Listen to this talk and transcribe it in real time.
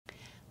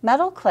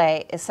Metal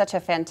clay is such a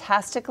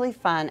fantastically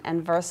fun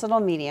and versatile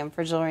medium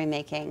for jewelry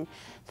making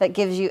that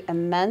gives you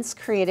immense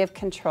creative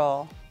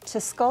control to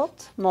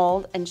sculpt,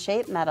 mold, and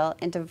shape metal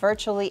into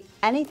virtually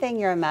anything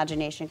your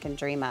imagination can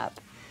dream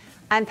up.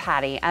 I'm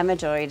Patty. I'm a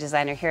jewelry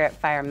designer here at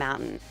Fire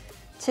Mountain.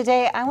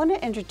 Today, I want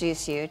to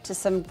introduce you to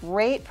some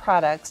great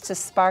products to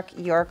spark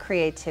your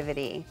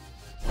creativity.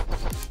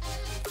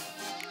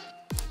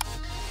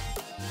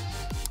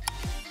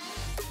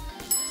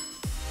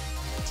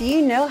 Do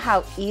you know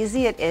how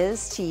easy it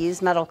is to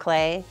use metal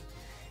clay?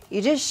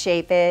 You just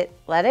shape it,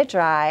 let it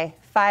dry,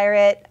 fire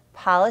it,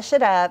 polish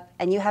it up,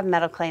 and you have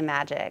metal clay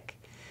magic.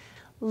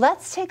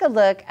 Let's take a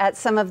look at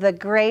some of the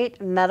great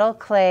metal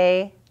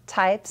clay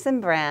types and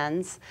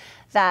brands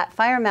that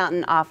Fire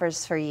Mountain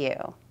offers for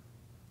you.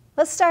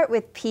 Let's start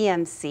with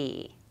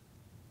PMC.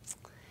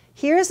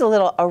 Here's a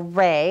little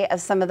array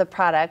of some of the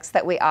products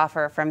that we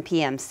offer from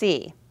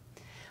PMC.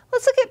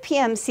 Let's look at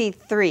PMC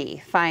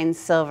 3 Fine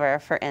Silver,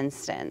 for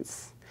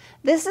instance.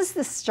 This is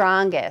the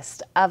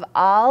strongest of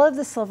all of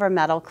the silver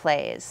metal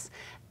clays,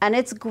 and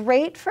it's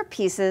great for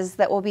pieces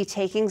that will be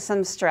taking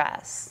some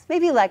stress,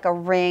 maybe like a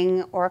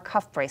ring or a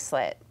cuff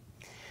bracelet.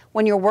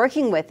 When you're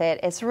working with it,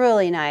 it's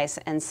really nice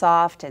and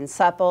soft and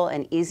supple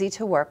and easy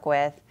to work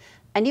with,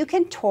 and you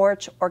can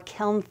torch or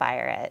kiln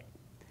fire it.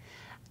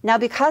 Now,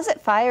 because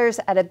it fires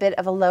at a bit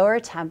of a lower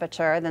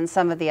temperature than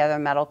some of the other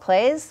metal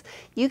clays,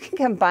 you can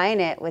combine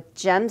it with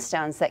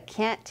gemstones that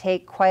can't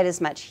take quite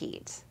as much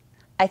heat.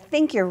 I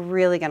think you're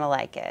really going to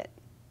like it.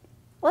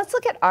 Let's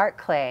look at art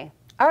clay.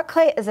 Art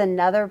clay is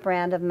another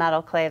brand of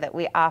metal clay that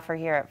we offer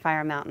here at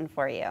Fire Mountain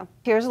for you.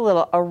 Here's a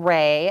little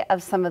array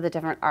of some of the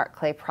different art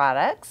clay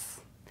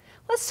products.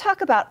 Let's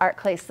talk about art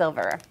clay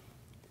silver.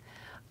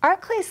 Art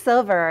clay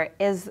silver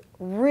is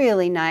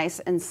really nice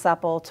and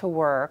supple to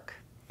work.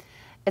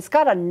 It's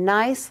got a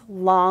nice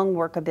long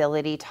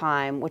workability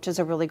time, which is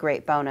a really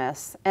great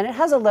bonus. And it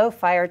has a low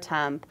fire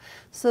temp,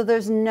 so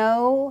there's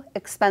no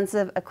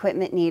expensive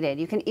equipment needed.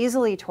 You can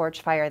easily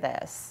torch fire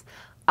this.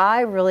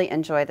 I really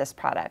enjoy this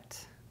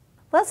product.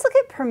 Let's look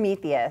at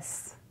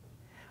Prometheus.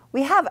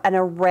 We have an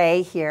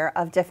array here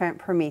of different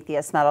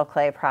Prometheus metal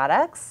clay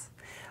products.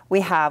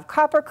 We have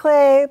copper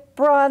clay,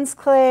 bronze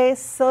clay,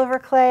 silver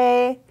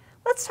clay.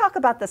 Let's talk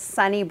about the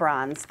sunny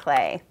bronze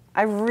clay.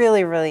 I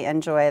really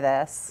enjoy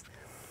this.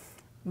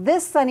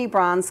 This sunny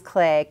bronze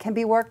clay can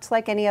be worked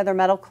like any other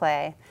metal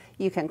clay.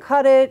 You can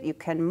cut it, you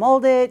can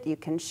mold it, you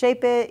can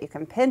shape it, you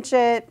can pinch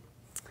it,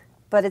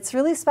 but it's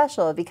really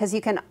special because you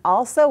can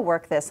also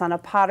work this on a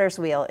potter's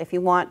wheel if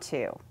you want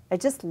to. I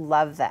just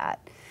love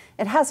that.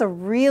 It has a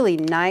really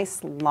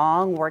nice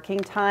long working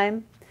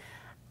time,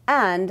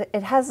 and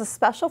it has a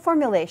special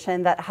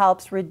formulation that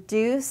helps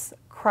reduce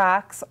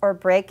cracks or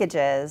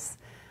breakages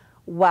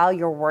while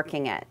you're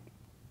working it.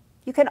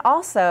 You can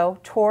also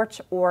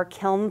torch or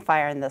kiln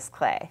fire in this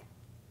clay.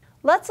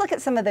 Let's look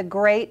at some of the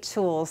great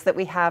tools that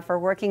we have for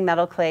working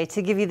metal clay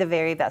to give you the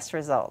very best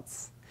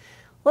results.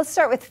 Let's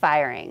start with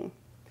firing.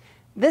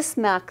 This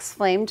Max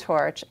Flame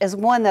Torch is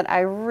one that I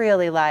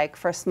really like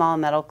for small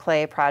metal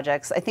clay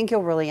projects. I think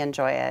you'll really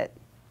enjoy it.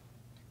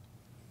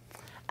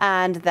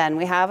 And then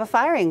we have a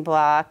firing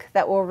block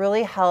that will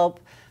really help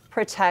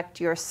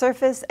protect your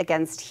surface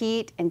against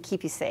heat and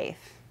keep you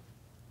safe.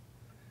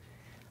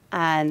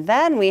 And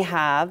then we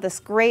have this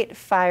great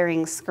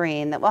firing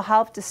screen that will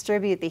help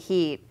distribute the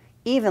heat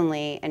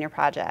evenly in your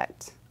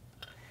project.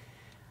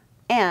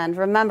 And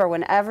remember,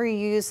 whenever you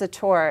use the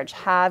torch,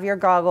 have your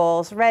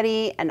goggles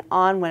ready and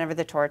on whenever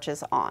the torch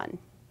is on.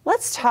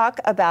 Let's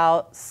talk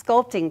about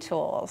sculpting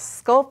tools.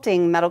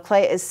 Sculpting metal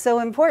clay is so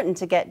important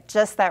to get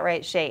just that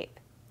right shape.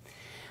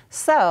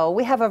 So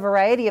we have a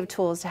variety of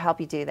tools to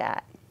help you do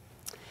that.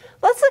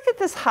 Let's look at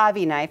this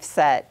hobby knife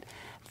set.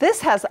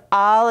 This has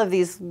all of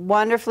these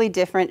wonderfully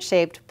different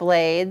shaped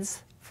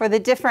blades for the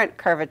different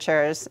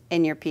curvatures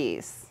in your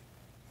piece.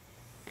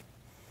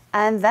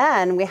 And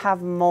then we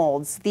have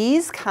molds.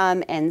 These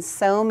come in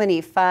so many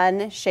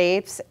fun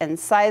shapes and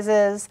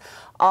sizes,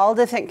 all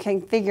different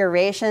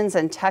configurations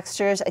and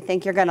textures. I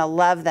think you're going to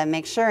love them.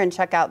 Make sure and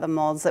check out the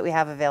molds that we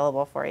have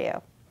available for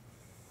you.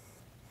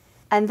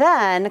 And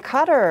then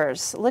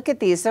cutters. Look at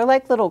these. They're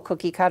like little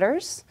cookie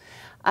cutters.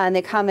 And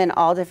they come in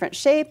all different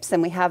shapes, and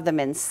we have them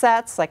in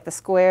sets, like the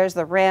squares,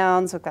 the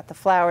rounds. We've got the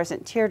flowers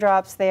and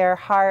teardrops there,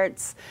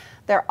 hearts.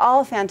 They're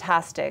all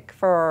fantastic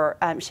for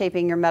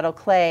shaping your metal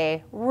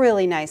clay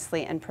really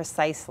nicely and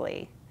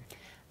precisely.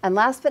 And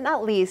last but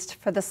not least,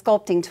 for the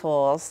sculpting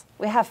tools,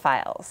 we have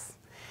files.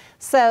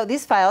 So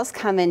these files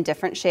come in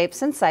different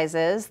shapes and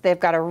sizes. They've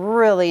got a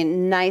really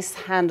nice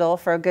handle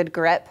for a good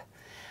grip.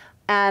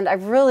 And I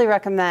really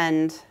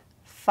recommend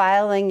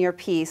filing your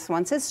piece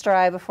once it's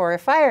dry before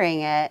firing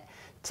it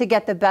to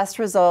get the best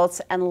results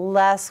and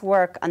less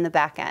work on the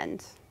back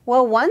end.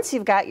 Well, once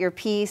you've got your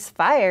piece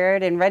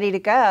fired and ready to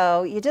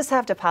go, you just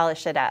have to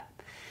polish it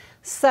up.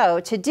 So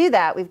to do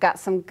that, we've got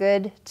some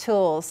good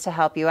tools to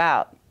help you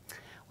out.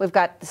 We've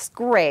got this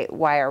great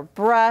wire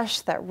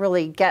brush that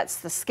really gets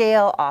the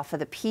scale off of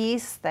the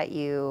piece that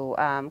you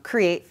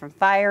create from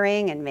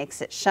firing and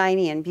makes it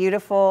shiny and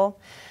beautiful.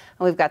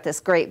 And we've got this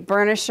great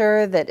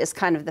burnisher that is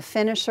kind of the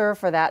finisher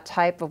for that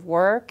type of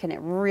work, and it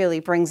really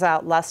brings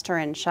out luster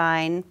and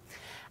shine.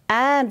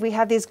 And we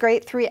have these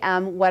great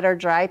 3M wet or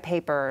dry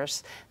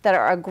papers that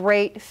are a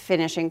great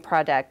finishing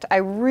product. I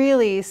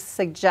really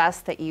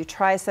suggest that you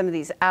try some of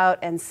these out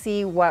and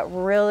see what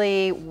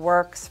really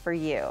works for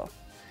you.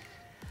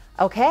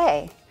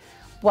 Okay,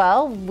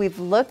 well, we've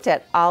looked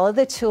at all of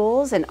the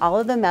tools and all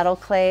of the metal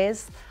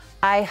clays.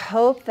 I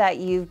hope that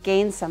you've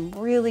gained some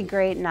really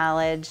great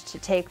knowledge to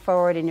take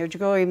forward in your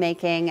jewelry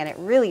making, and it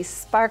really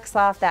sparks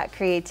off that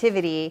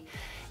creativity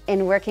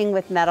in working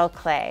with metal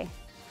clay.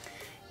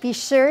 Be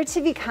sure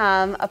to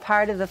become a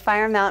part of the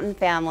Fire Mountain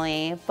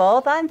family,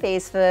 both on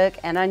Facebook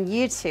and on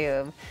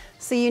YouTube,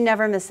 so you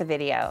never miss a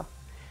video.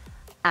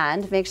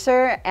 And make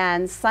sure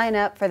and sign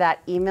up for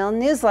that email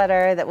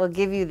newsletter that will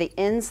give you the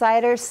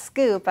insider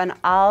scoop on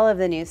all of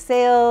the new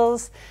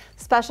sales,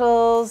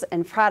 specials,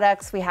 and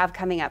products we have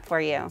coming up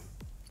for you.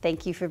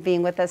 Thank you for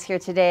being with us here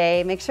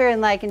today. Make sure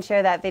and like and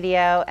share that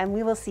video, and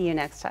we will see you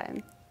next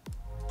time.